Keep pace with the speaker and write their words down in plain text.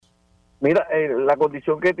Mira, la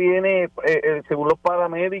condición que tiene, según los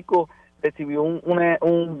paramédicos, recibió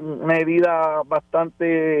una herida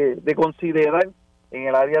bastante de considerar en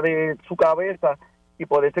el área de su cabeza y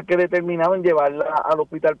por eso es que determinaron llevarla al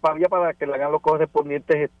hospital Pavia para que le hagan los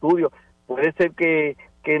correspondientes estudios. Puede ser que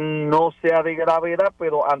no sea de gravedad,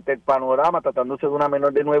 pero ante el panorama, tratándose de una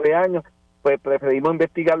menor de 9 años, pues preferimos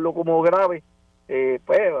investigarlo como grave,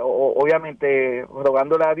 obviamente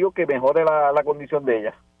rogándole a Dios que mejore la condición de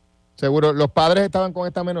ella. Seguro, ¿los padres estaban con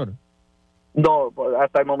esta menor? No, pues,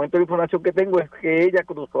 hasta el momento la información que tengo es que ella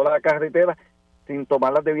cruzó la carretera sin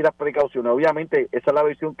tomar las debidas precauciones. Obviamente, esa es la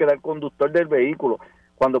versión que da el conductor del vehículo.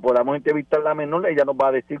 Cuando podamos entrevistar a la menor, ella nos va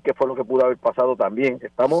a decir qué fue lo que pudo haber pasado también.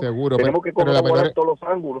 Seguro, Tenemos que pero la corroborar menor, todos los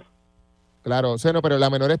ángulos. claro, Zeno, pero la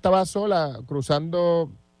menor estaba sola, cruzando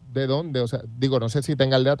 ¿de dónde? O sea, digo, no sé si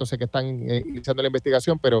tenga el dato, sé que están iniciando la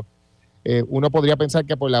investigación, pero uno podría pensar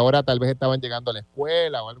que por la hora tal vez estaban llegando a la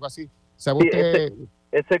escuela o algo así. ¿Sabe Sí, usted?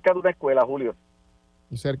 es cerca de una escuela, Julio.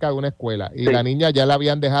 Cerca de una escuela. Y Sí. la niña ya la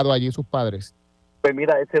habían dejado allí sus padres. Pues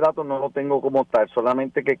mira, ese dato no lo tengo como tal,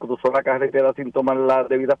 solamente que cruzó la carretera sin tomar las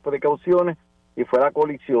debidas precauciones y fue la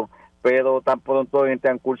colisión. Pero tan pronto en el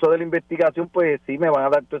transcurso de la investigación, pues sí me van a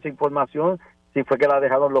dar toda esa información, si fue que la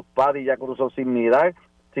dejaron los padres y ya cruzó sin mirar,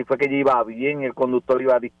 si fue que ya iba bien, el conductor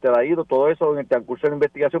iba distraído, todo eso en el transcurso de la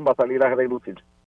investigación va a salir a relucir.